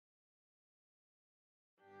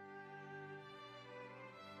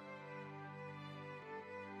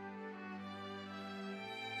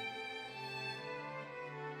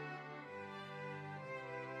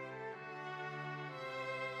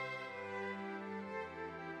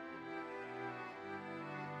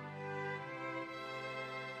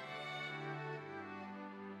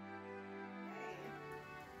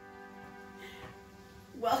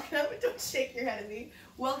Welcome, don't shake your head at me.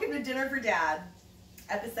 Welcome to Dinner for Dad,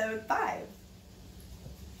 episode 5.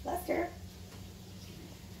 Lester.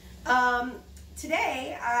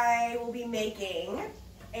 Today I will be making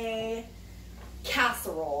a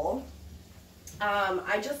casserole.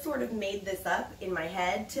 I just sort of made this up in my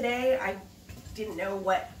head today. I didn't know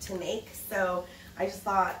what to make, so I just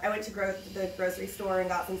thought, I went to the grocery store and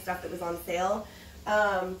got some stuff that was on sale,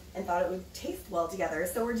 and thought it would taste well together.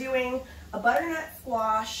 So we're doing a butternut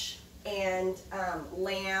squash and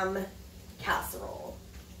lamb casserole.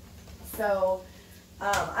 So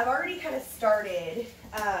I've already kind of started.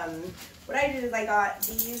 What I did is I got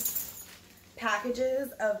these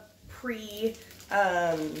packages of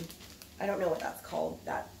I don't know what that's called,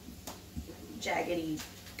 that jaggedy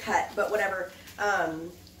cut, but whatever,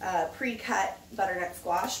 pre-cut butternut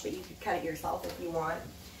squash, but you could cut it yourself if you want.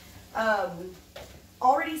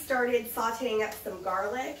 Already started sauteing up some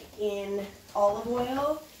garlic in olive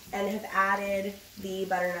oil and have added the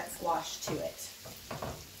butternut squash to it.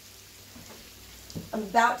 I'm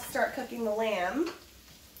about to start cooking the lamb.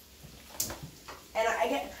 And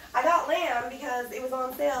I got lamb because it was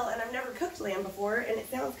on sale and I've never cooked lamb before and it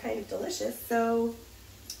sounds kind of delicious, so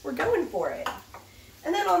we're going for it.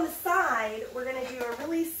 And then on the side, we're gonna do a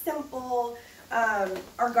really simple,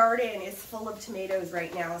 our garden is full of tomatoes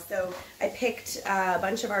right now, so I picked a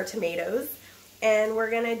bunch of our tomatoes and we're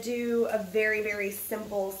gonna do a very, very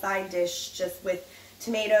simple side dish just with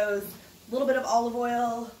tomatoes, a little bit of olive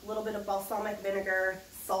oil, a little bit of balsamic vinegar,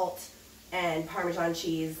 salt, and Parmesan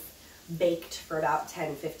cheese, baked for about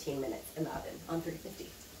 10-15 minutes in the oven on 350.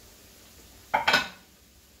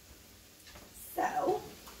 So,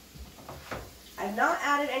 I've not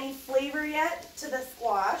added any flavor yet to the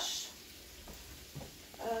squash.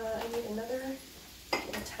 I need another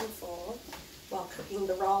utensil while cooking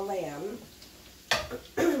the raw lamb.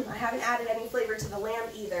 I haven't added any flavor to the lamb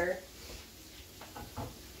either.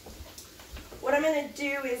 What I'm going to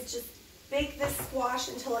do is just bake this squash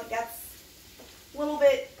until it gets a little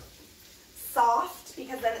bit soft,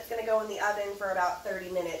 because then it's going to go in the oven for about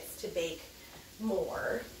 30 minutes to bake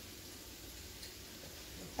more.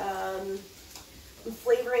 I'm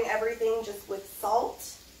flavoring everything just with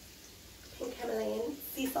salt, pink Himalayan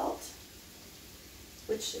sea salt,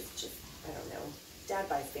 which is just, I don't know, Dad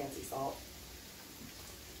buys fancy salt.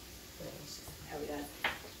 That's just how he does.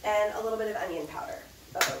 And a little bit of onion powder.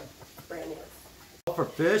 Uh-oh, brand new. Puffer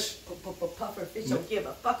fish? Puffer fish, don't give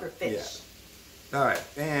a fucker fish. Yeah. All right,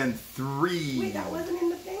 and 3. Wait, that wasn't in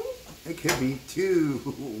the thing? It could be 2,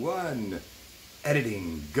 1.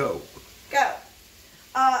 Editing, go. Go.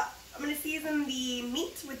 I'm going to season the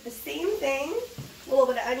meat with the same thing. A little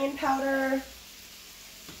bit of onion powder.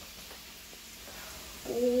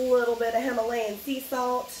 A little bit of Himalayan sea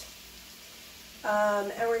salt.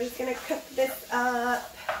 And we're just going to cook this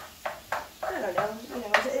up. I don't know. You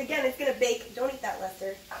know, again, it's going to bake. Don't eat that,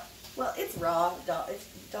 Lester. Well, it's raw.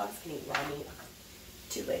 Dogs can eat raw meat.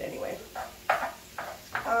 Too late anyway.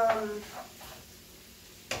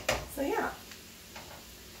 So yeah.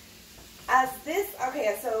 As this,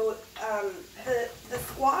 okay, so the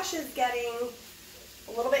squash is getting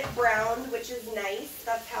a little bit browned, which is nice.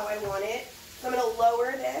 That's how I want it. So I'm going to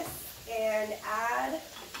lower this and add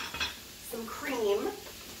some cream.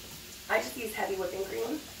 I just use heavy whipping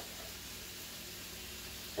cream.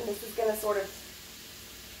 And this is going to sort of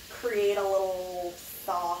create a little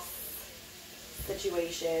sauce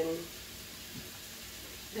situation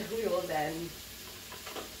that we will then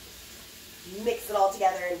mix it all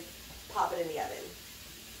together and pop it in the oven.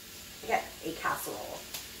 Again, a casserole.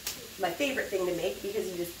 My favorite thing to make because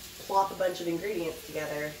you just plop a bunch of ingredients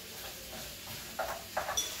together.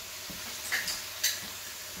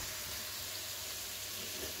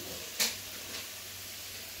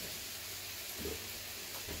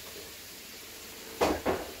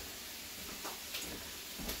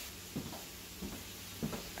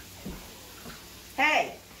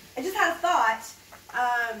 Hey, I just had a thought.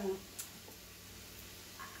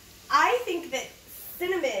 I think that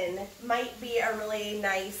cinnamon might be a really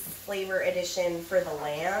nice flavor addition for the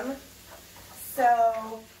lamb.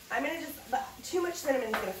 So I'm going to but too much cinnamon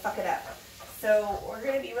is going to fuck it up. So we're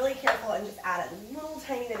going to be really careful and just add a little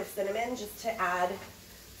tiny bit of cinnamon just to add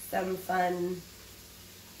some fun,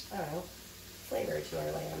 I don't know, flavor to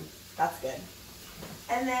our lamb. That's good.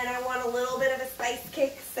 And then I want a little bit of a spice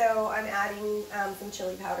kick, so I'm adding some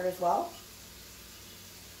chili powder as well.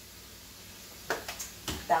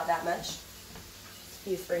 About that much. A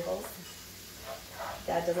few sprinkles.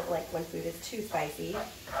 Dad doesn't like when food is too spicy.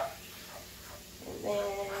 And then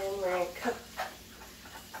we're going to cook,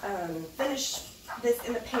 finish this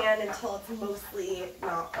in the pan until it's mostly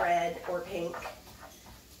not red or pink.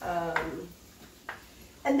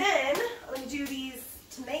 And then I'm going to do these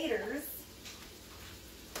tomatoes,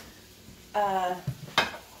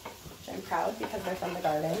 which I'm proud because they're from the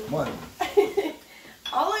garden. One.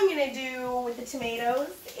 All I'm going to do with the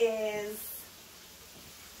tomatoes is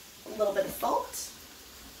a little bit of salt.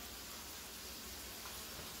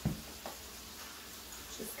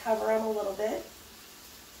 Just cover them a little bit.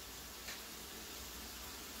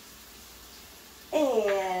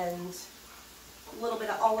 And a little bit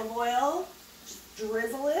of olive oil. Just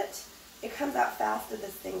drizzle it. It comes out fast with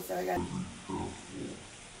this thing, so I got.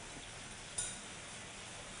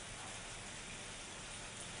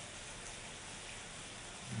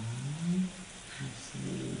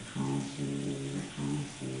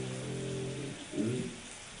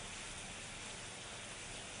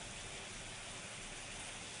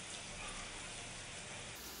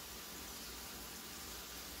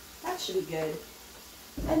 That should be good.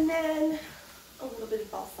 And then a little bit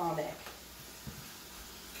of balsamic.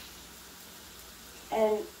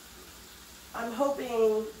 And I'm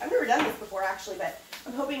hoping, I've never done this before actually, but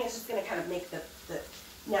I'm hoping it's just going to kind of make the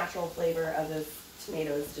natural flavor of those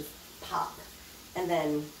tomatoes just pop. And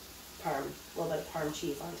then a little bit of Parm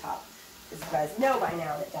cheese on top. Because you guys know by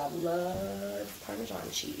now that Dad loves Parmesan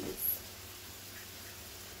cheese.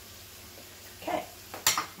 Okay.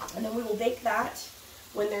 And then we will bake that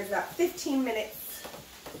when there's about 15 minutes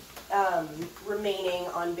remaining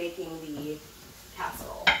on baking the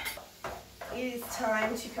casserole. It is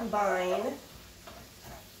time to combine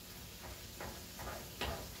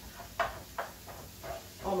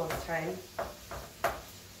almost time.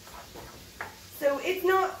 So it's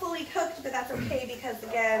not fully cooked, but that's okay because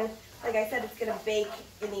again, like I said, it's gonna bake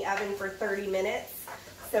in the oven for 30 minutes.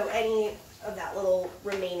 So any of that little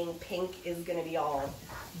remaining pink is gonna be all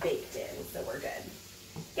baked in, so we're good.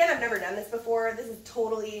 Again, I've never done this before. This is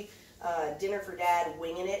totally Dinner for Dad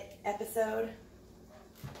winging it episode.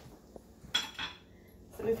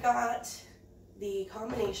 So we've got the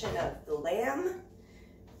combination of the lamb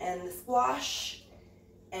and the squash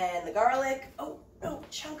and the garlic. Oh, no,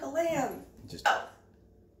 chunk of lamb.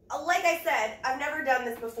 Like I said, I've never done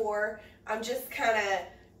this before. I'm just kind of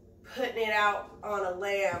putting it out on a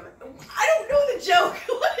lamb. I don't know the joke.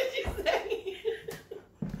 What did you say?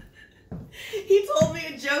 He told me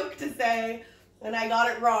a joke to say, and I got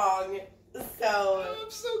it wrong. So I'm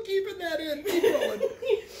still keeping that in. Keep rolling.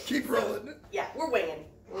 Keep rolling. Yeah, we're winging.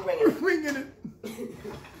 We're winging. We're winging it.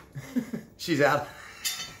 She's out.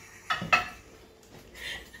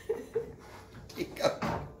 Keep going.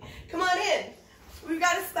 Come on in. We've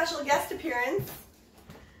got a special guest appearance.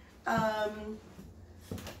 My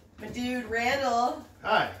dude Randall.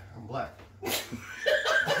 Hi, I'm black.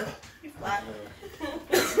 He's black.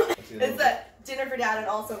 It's a Dinner for Dad, and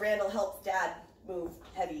also Randall helps Dad move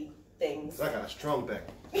heavy things. I got a strong back.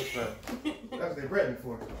 That's what they bred me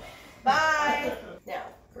for. Bye. Now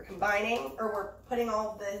we're combining, or we're putting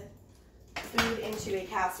all of the food into a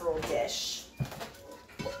casserole dish.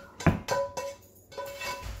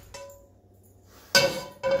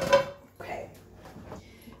 Okay.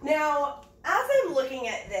 Now, as I'm looking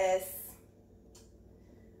at this,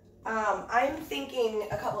 I'm thinking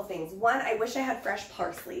a couple of things. One, I wish I had fresh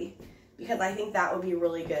parsley because I think that would be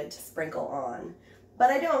really good to sprinkle on.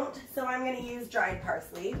 But I don't, so I'm going to use dried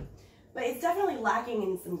parsley. But it's definitely lacking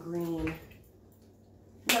in some green.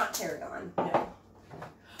 Not tarragon, no.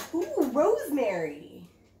 Ooh, rosemary.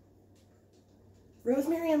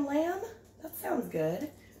 Rosemary and lamb? That sounds good.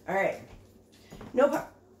 All right.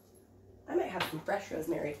 I might have some fresh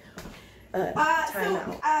rosemary. As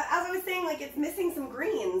I was saying, like, it's missing some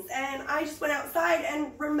greens, and I just went outside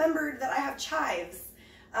and remembered that I have chives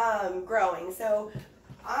growing. So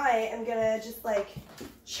I am gonna just like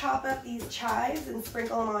chop up these chives and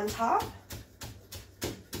sprinkle them on top.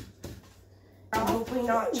 I'll hopefully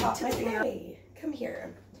not chop my finger. Hey, come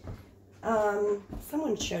here.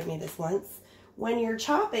 Someone showed me this once. When you're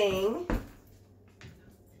chopping,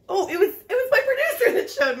 oh, it was my producer that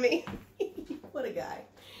showed me. What a guy.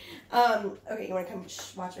 Okay, you want to come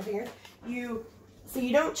watch my fingers? So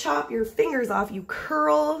you don't chop your fingers off. You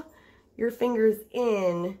curl your fingers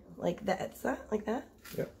in like that. Is that like that?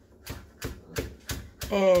 Yep.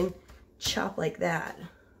 And chop like that.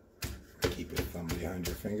 Keep your thumb behind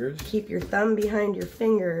your fingers. Keep your thumb behind your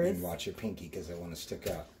fingers. And watch your pinky because I want to stick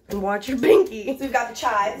out. And watch your pinky. So we've got the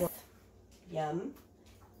chives. Yum.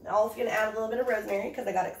 I'm also going to add a little bit of rosemary because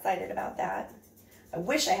I got excited about that. I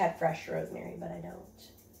wish I had fresh rosemary, but I don't.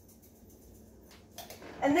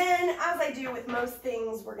 And then, as I do with most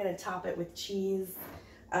things, we're going to top it with cheese.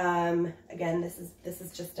 Again, this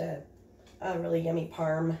is just a really yummy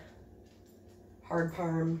parm, hard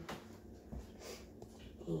parm.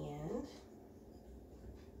 And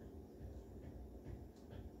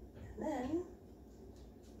then,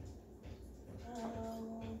 I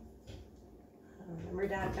don't remember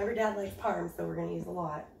Dad likes parm, so we're gonna use a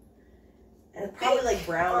lot. And it's probably like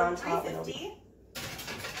brown on top. 350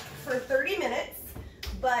 for 30 minutes,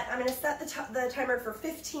 but I'm gonna set the timer for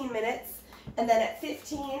 15 minutes, and then at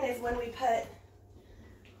 15 is when we put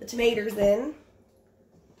the tomatoes in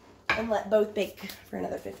and let both bake for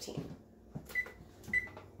another 15.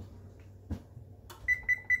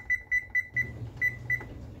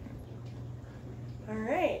 All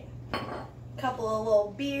right, couple of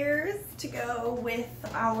little beers to go with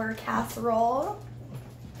our casserole.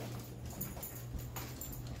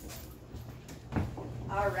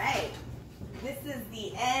 All right, this is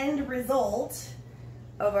the end result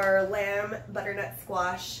of our lamb butternut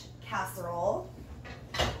squash casserole.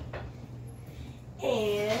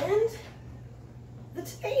 And the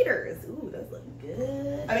tomatoes. Ooh, those look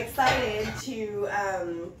good. I'm excited to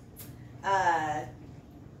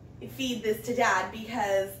feed this to Dad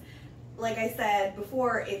because, like I said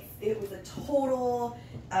before, it was a total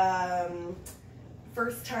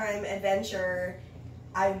first time adventure.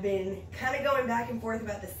 I've been kind of going back and forth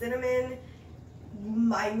about the cinnamon.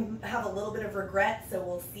 I have a little bit of regret, so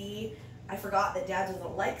we'll see. I forgot that Dad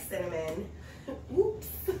doesn't like cinnamon. Oops.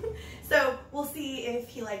 So we'll see if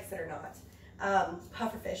he likes it or not.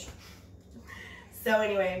 Pufferfish. So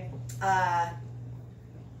anyway,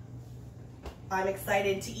 I'm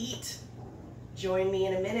excited to eat. Join me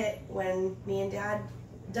in a minute when me and Dad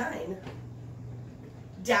dine.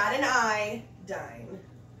 Dad and I dine.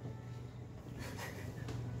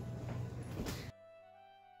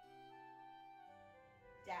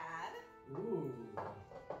 Dad. Ooh.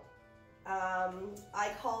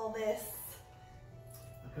 I call this.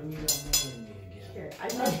 How come you don't know me again? Here, I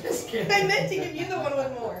meant to give you the one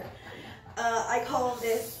with more. I call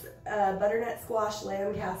this butternut squash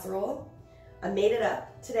lamb casserole. I made it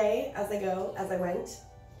up today as I went.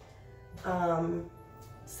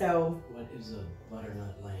 So. What is a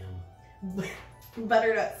butternut lamb?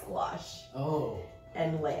 Butternut squash. Oh.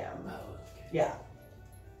 And lamb. Oh, okay. Yeah.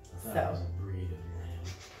 I thought it was a breed of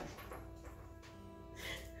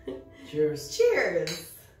lamb. Cheers.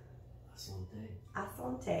 Cheers. Asante.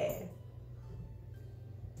 Asante.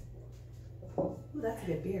 Ooh, that's a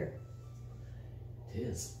good beer. It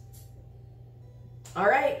is. All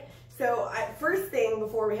right. So first thing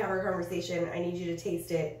before we have our conversation, I need you to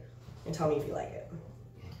taste it and tell me if you like it.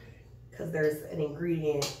 Okay. Because there's an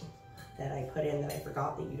ingredient that I put in that I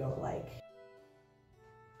forgot that you don't like.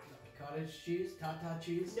 Cottage cheese? Tata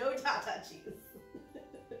cheese? No Tata cheese.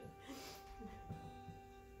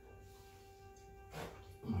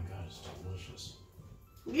 Oh my god, it's delicious.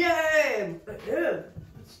 Yay!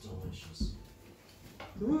 It's delicious.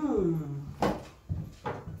 Mmm.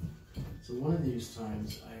 So one of these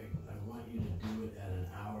times, I want you to do it at an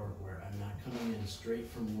hour where I'm not coming in straight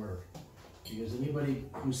from work. Because anybody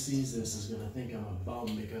who sees this is going to think I'm a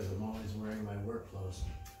bum because I'm always wearing my work clothes.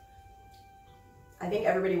 I think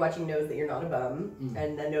everybody watching knows that you're not a bum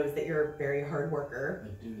and that knows that you're a very hard worker.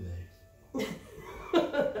 But do they?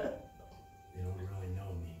 They don't really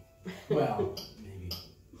know me. Well, maybe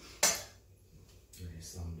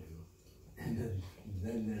some do. And then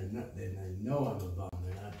they know I'm a bum.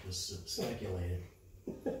 They're not just speculating.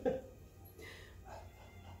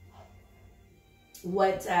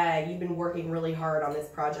 What, you've been working really hard on this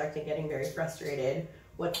project and getting very frustrated.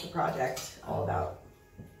 What's the project all about?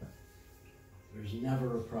 There's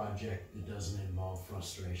never a project that doesn't involve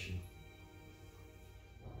frustration.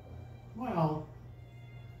 Well,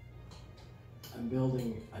 I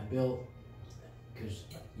built, because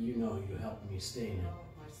you know you helped me stain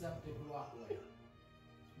my septic lot layer.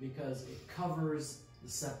 Because it covers the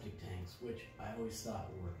septic tanks, which I always thought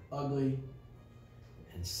were ugly.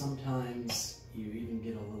 And sometimes you even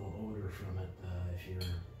get a little odor from it if you're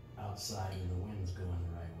outside and the wind's going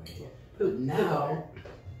the right way. Yeah. But now,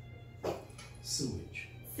 sewage.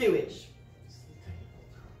 Sewage. It's the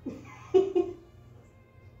technical term.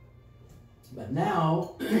 But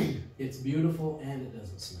now, it's beautiful and it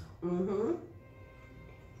doesn't smell. Mm-hmm.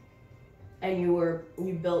 And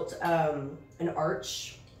you built an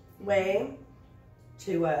archway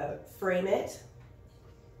to frame it.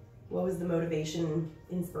 What was the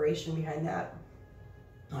inspiration behind that?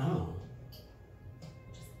 I don't know.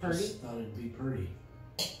 Just pretty? Just thought it'd be pretty.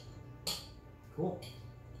 Cool.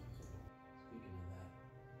 Speaking of that,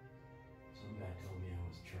 some guy told me I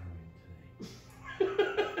was charming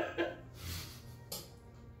today.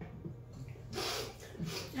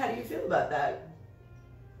 How do you feel about that?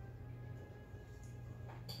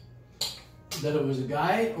 That it was a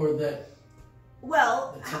guy or that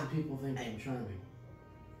Well, That some people think I'm charming.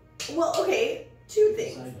 well, okay, two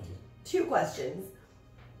Yes, I things. don't. Two questions.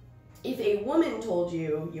 If a woman told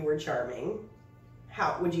you you were charming,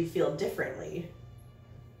 how would you feel differently?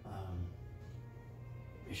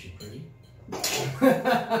 Is she pretty?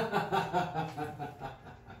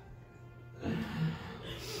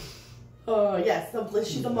 Oh, yes,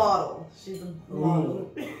 she's a model. She's a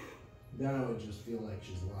model. Then I would just feel like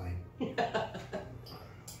she's lying. Me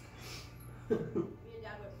and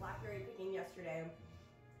Dad went blackberry picking yesterday,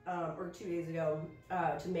 or 2 days ago,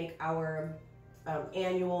 to make our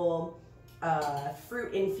annual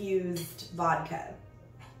fruit-infused vodka.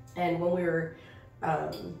 And when we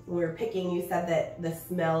were picking, you said that the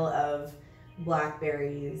smell of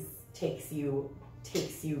blackberries takes you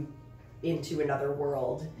into another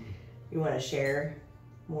world. You want to share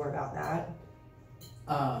more about that?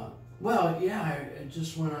 Well, yeah,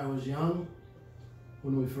 just when I was young,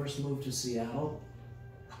 when we first moved to Seattle,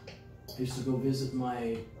 I used to go visit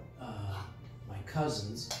my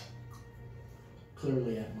cousins,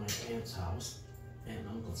 clearly at my aunt's house, aunt and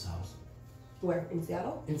uncle's house. Where, in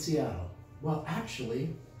Seattle? In Seattle. Well,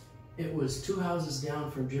 actually, it was 2 houses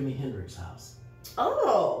down from Jimi Hendrix's house.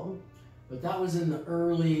 Oh. But that was in the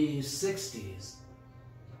early 60s.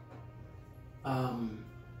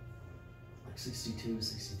 Like 62,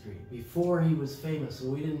 63. Before he was famous, so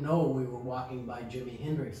we didn't know we were walking by Jimi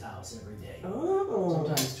Hendrix's house every day. Oh.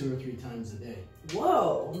 Sometimes 2 or 3 times a day.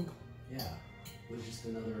 Whoa. Yeah. It was just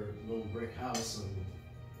another little brick house in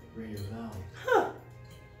Rainier Valley. Huh.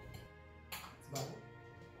 But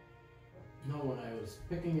no, when I was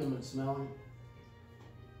picking them and smelling,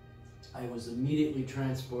 I was immediately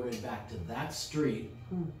transported back to that street,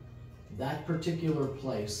 that particular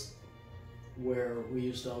place where we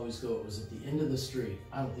used to always go. It was at the end of the street.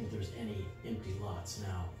 I don't think there's any empty lots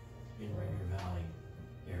now in Rainier Valley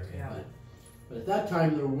area, Yeah. but at that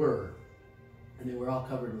time there were, and they were all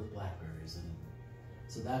covered with blackberries, and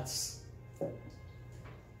so that's.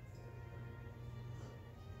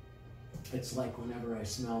 It's like whenever I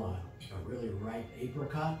smell a really ripe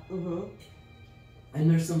apricot, and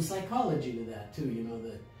there's some psychology to that too. You know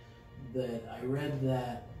that I read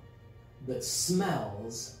that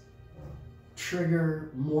smells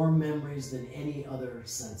trigger more memories than any other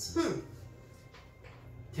senses.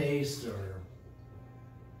 Taste or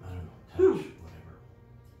I don't know, touch, whatever.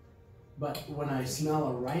 But when I smell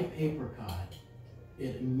a ripe apricot,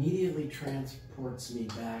 it immediately transports me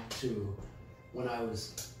back to when I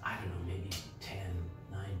was, I don't know, maybe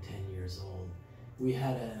 9, 10 years old. We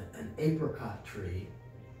had an apricot tree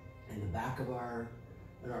in the back of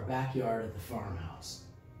in our backyard at the farmhouse.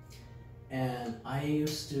 And I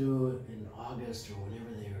used to, in August or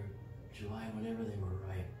July, whenever they were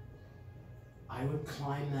ripe, I would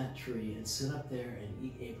climb that tree and sit up there and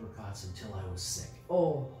eat apricots until I was sick.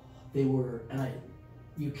 Oh. They were, and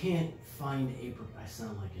you can't find apricot. I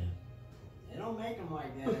sound like they don't make them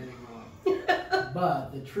like that anymore.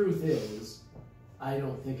 But the truth is, I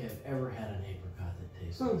don't think I've ever had an apricot that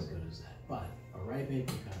tastes as good as that. But a ripe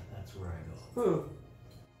apricot, that's where I go.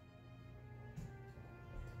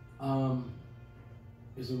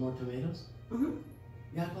 Is there more tomatoes?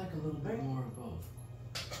 Yeah, I'd like a little bit more of both.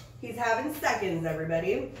 He's having seconds,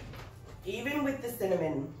 everybody. Even with the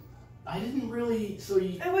cinnamon. I didn't really, so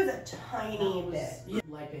you... It was a tiny bit.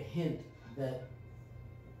 Like a hint that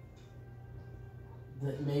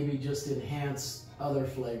maybe just enhance other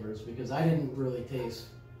flavors, because I didn't really taste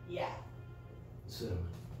cinnamon.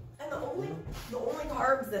 And the only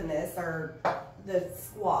carbs in this are the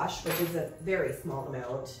squash, which is a very small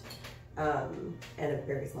amount, and a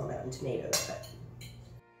very small amount in tomatoes. But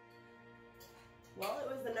well, it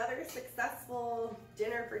was another successful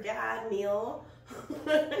dinner for Dad meal.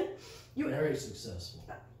 Very successful.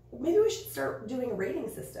 Maybe we should start doing a rating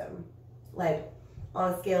system, like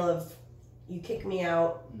on a scale of you kick me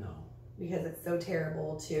out. No. Because it's so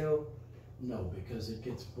terrible to. No, because it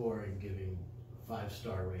gets boring giving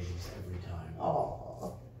 5-star ratings every time.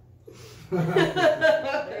 Oh.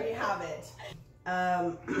 There you have it.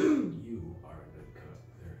 You are a good cook.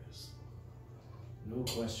 There is no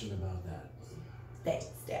question about that. Thanks,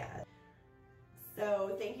 Dad.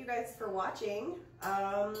 So thank you guys for watching.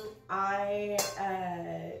 I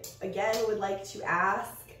again would like to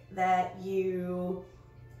ask that you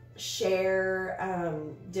share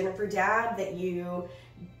Dinner for Dad, that you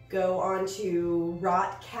go on to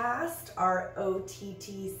Rotcast,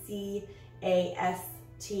 ROTTCASTS,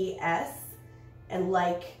 and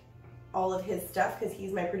like all of his stuff, because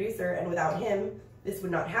he's my producer, and without him this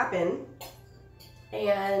would not happen.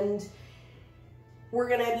 And We're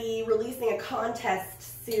gonna be releasing a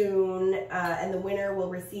contest soon, and the winner will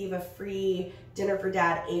receive a free Dinner for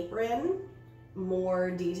Dad apron. More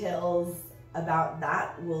details about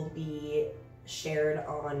that will be shared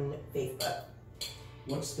on Facebook.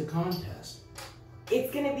 What's the contest?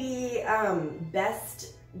 It's gonna be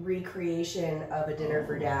best recreation of a Dinner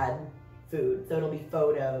for Dad food. So it'll be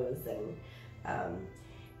photos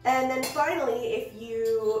and then finally, if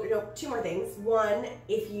you, two more things. One,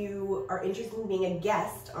 if you are interested in being a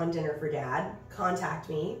guest on Dinner for Dad, contact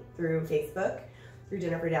me through Facebook, through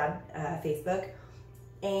Dinner for Dad Facebook.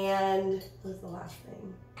 And what's the last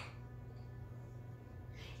thing?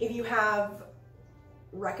 If you have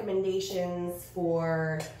recommendations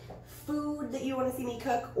for food that you want to see me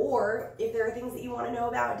cook, or if there are things that you want to know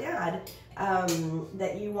about Dad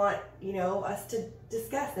that you want, us to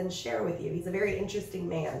discuss and share with you. He's a very interesting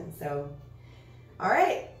man. So, all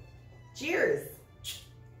right, cheers.